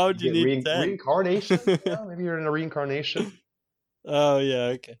why would you need reincarnation? Maybe you're in a reincarnation. Oh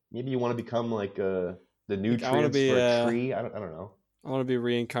yeah, okay. Maybe you want to become like the nutrients for a tree. I don't know. I want to be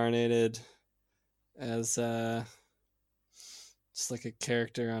reincarnated as just like a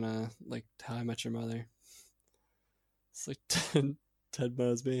character on a like How I Met Your Mother. It's like Ted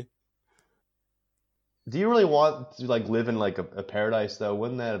Mosby. Do you really want to like live in like a paradise though?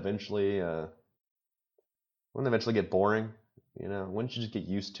 Wouldn't that eventually get boring? Wouldn't you just get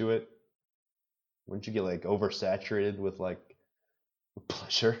used to it? Wouldn't you get like oversaturated with like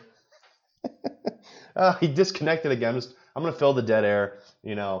pleasure? He disconnected again. I'm gonna fill the dead air,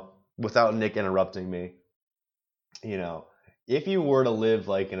 without Nick interrupting me. If you were to live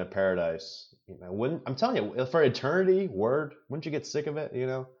like in a paradise, I'm telling you, for eternity, wouldn't you get sick of it?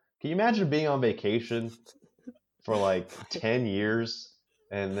 Can you imagine being on vacation for like 10 years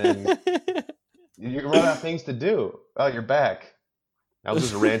and then you run out of things to do? Oh, you're back. I was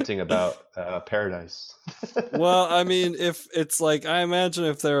just ranting about paradise. Well, I mean, if it's like, I imagine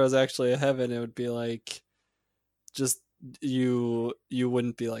if there was actually a heaven, it would be like, just you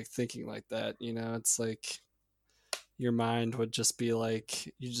wouldn't be like thinking like that. It's like your mind would just be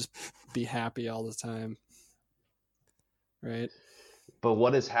like, you just be happy all the time, right? But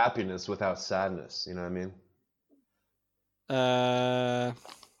what is happiness without sadness? You know what I mean?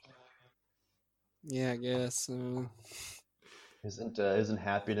 Yeah, I guess. Isn't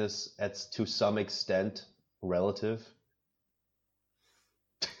happiness to some extent relative?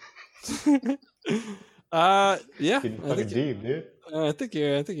 Yeah. Getting fucking deep, dude. I think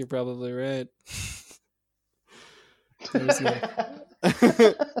you're probably right.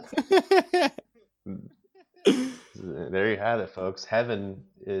 There you have it, folks. Heaven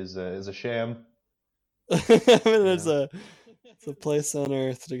is a sham. It's a place on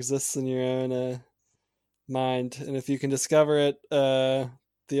earth that exists in your own mind, and if you can discover it, the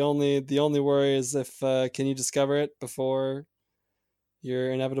only worry is if can you discover it before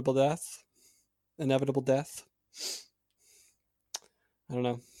your inevitable death? I don't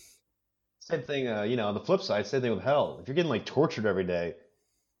know. Same thing, on the flip side, same thing with hell. If you're getting like tortured every day,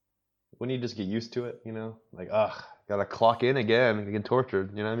 wouldn't you just get used to it? Like, gotta clock in again and get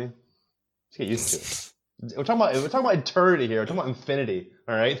tortured. You know what I mean? Just get used to it. We're talking about eternity here. We're talking about infinity.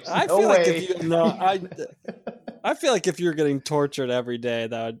 All right. I feel like if you're getting tortured every day,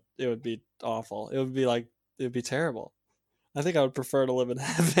 it would be awful. It would be terrible. I think I would prefer to live in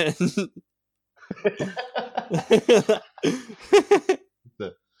heaven.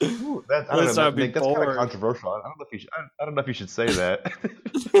 Ooh, I At don't least know, I'd be Nick. That's kind of bored. controversial. I don't know if you should. I don't know if you should say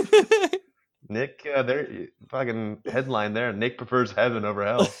that. Nick, there, fucking headline there. Nick prefers heaven over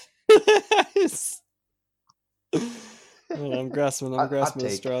hell. I'm grasping Hot at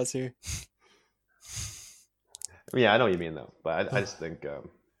take. straws here. Yeah, I know what you mean though, but I just think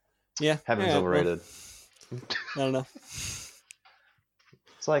Yeah, heaven's alright, well, overrated. I don't know.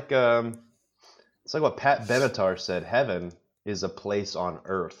 It's like what Pat Benatar said. Heaven is a place on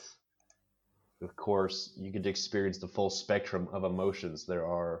earth. Of course, you get to experience the full spectrum of emotions. There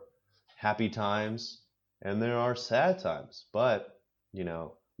are happy times and there are sad times. But,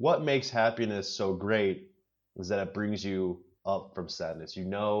 what makes happiness so great is that it brings you up from sadness. You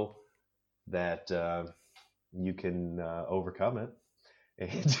know that you can overcome it.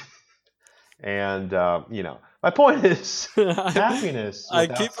 And my point is happiness. I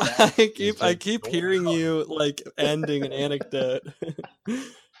without sadness is I just keep going hearing on. you like ending an anecdote.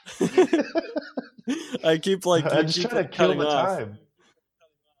 I keep like I'm just trying to kill cutting the off. time.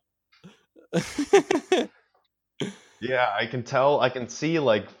 Yeah, I can tell. I can see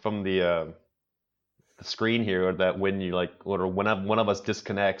like from the screen here that when you like, or when one of us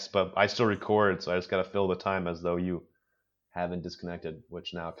disconnects, but I still record, so I just gotta fill the time as though you haven't disconnected,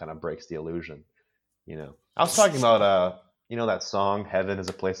 which now kind of breaks the illusion. I was talking about that song "Heaven Is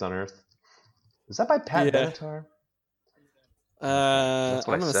a Place on Earth." Is that by Pat Yeah. Benatar? I'm That's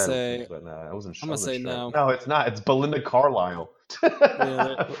what I gonna said, say but I wasn't I'm gonna say sure. no. No, it's not. It's Belinda Carlisle.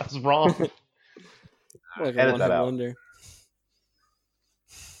 Yeah, That's wrong. like a Edit that one-hit out. wonder.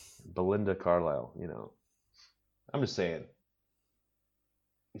 Belinda Carlisle. I'm just saying.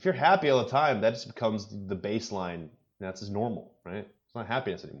 If you're happy all the time, that just becomes the baseline. That's just normal, right? It's not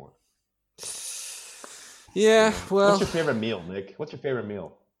happiness anymore. Yeah, well, What's your favorite meal, Nick? What's your favorite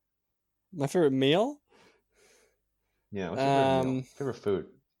meal? my favorite meal? Yeah, what's your favorite meal? Favorite food?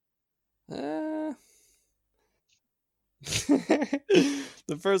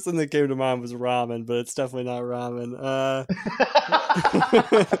 The first thing that came to mind was ramen, but it's definitely not ramen.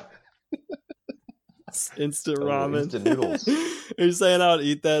 Instant ramen. Instant noodles. Are you saying I would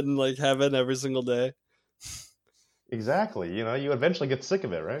eat that in like heaven every single day? Exactly. You eventually get sick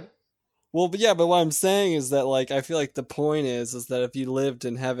of it, right? Well, but yeah, but what I'm saying is that like I feel like the point is that if you lived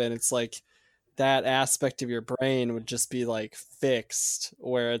in heaven, it's like that aspect of your brain would just be like fixed,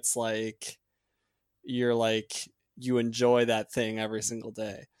 where it's like you're like you enjoy that thing every single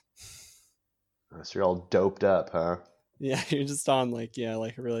day. So you're all doped up, huh? Yeah, you're just on like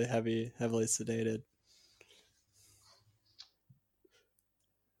really heavily sedated.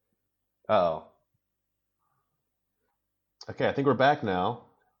 Oh. Okay, I think we're back now,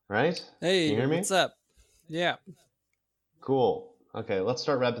 right? Hey, Can you hear me? what's up? Yeah. Cool. Okay, let's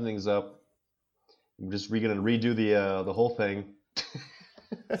start wrapping things up. I'm just gonna redo the whole thing.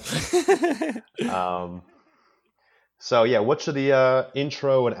 So yeah, what should the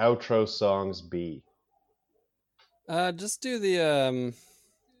intro and outro songs be? Just do the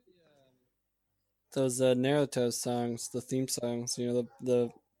those Naruto songs, the theme songs. The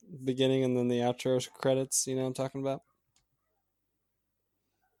beginning and then the outro credits. You know what I'm talking about?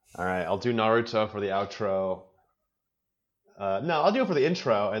 All right, I'll do Naruto for the outro. No, I'll do it for the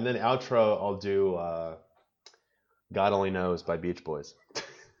intro, and then outro I'll do God Only Knows by Beach Boys.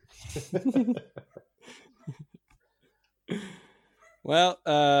 Well,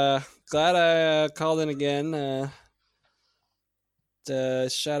 glad I called in again.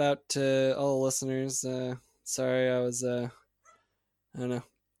 Shout out to all the listeners. Sorry I was I don't know.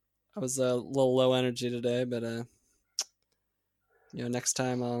 I was a little low energy today, but next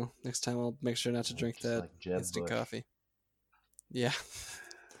time I'll make sure not to drink Just that like Jeb instant Bush. coffee. Yeah.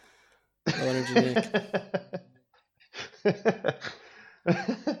 Low energy Nick.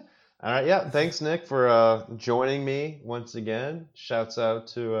 All right, yeah. Thanks, Nick, for joining me once again. Shouts out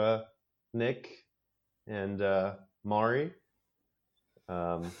to Nick and Mari.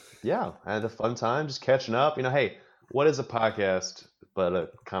 Yeah, I had a fun time just catching up. Hey, what is a podcast but a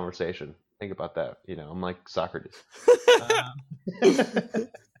conversation? Think about that. I'm like Socrates.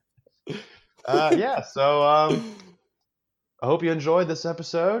 Yeah, so I hope you enjoyed this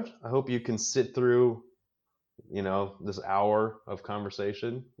episode. I hope you can sit through this hour of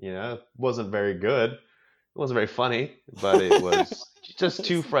conversation. It wasn't very good. It wasn't very funny, but it was just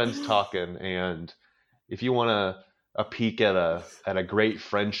two friends talking. And if you want a peek at a great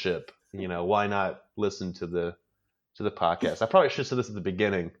friendship, why not listen to the podcast? I probably should have said this at the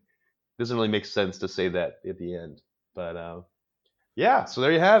beginning. It doesn't really make sense to say that at the end. But yeah, so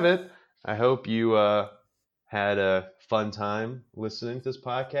there you have it. I hope you had a fun time listening to this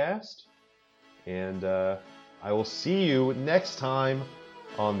podcast. And I will see you next time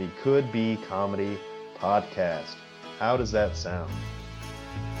on the Could Be Comedy podcast. How does that sound?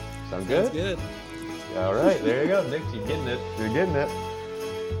 Sound good? Sounds good. All right, there you go. Nick, you're getting it. You're getting it.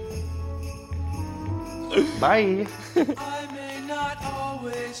 Bye. I may not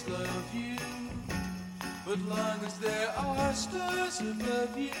always love you, but long as there are stars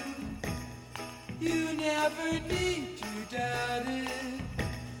above you, you never need to doubt it.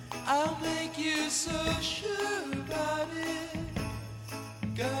 I'll make you so sure about it.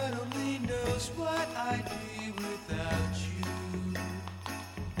 God only knows what I'd be without you.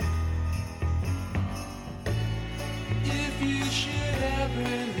 If you should ever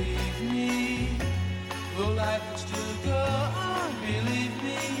leave me, well, life would still go on, believe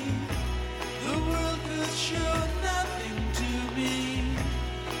me. The world could show nothing to me,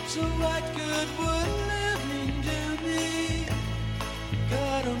 so what good would living do me?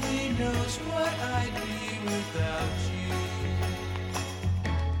 God only knows what I'd be without you.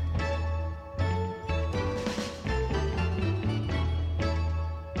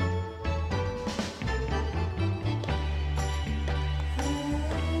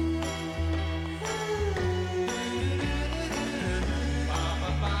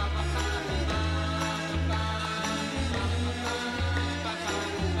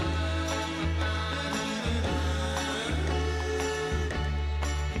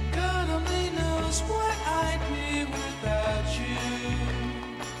 God only knows what I'd be without you.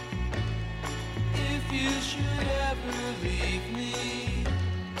 If you should ever leave me,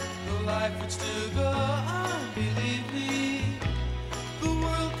 the life would still go on, believe me. The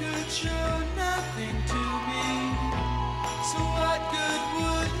world could show nothing to me, so what good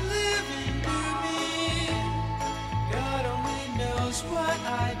would living do me? God only knows what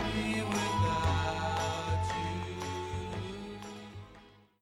I'd be without